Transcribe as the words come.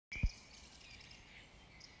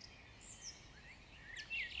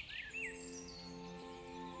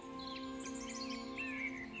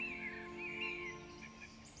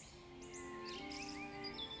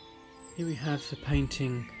Here we have the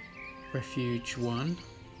painting Refuge I.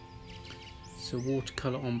 It's a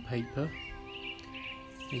watercolour on paper,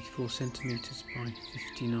 84 centimetres by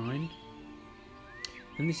 59,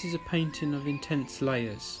 and this is a painting of intense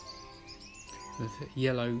layers of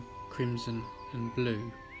yellow, crimson and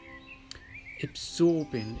blue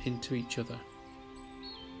absorbing into each other.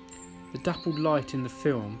 The dappled light in the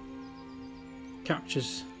film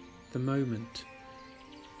captures the moment,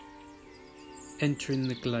 entering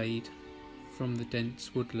the glade from the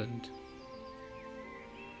dense woodland,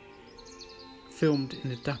 filmed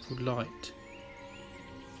in a dappled light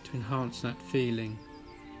to enhance that feeling.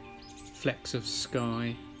 Flecks of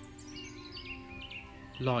sky,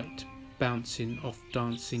 light bouncing off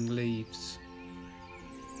dancing leaves.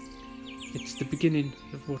 It's the beginning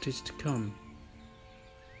of what is to come.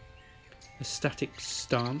 A static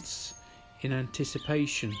stance in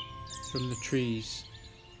anticipation from the trees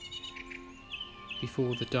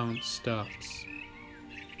before the dance starts.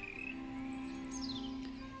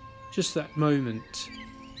 Just that moment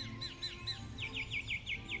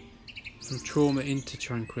from trauma into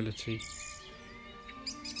tranquility.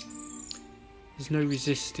 There's no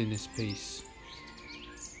resisting this piece.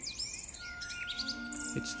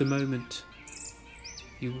 It's the moment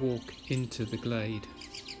you walk into the glade.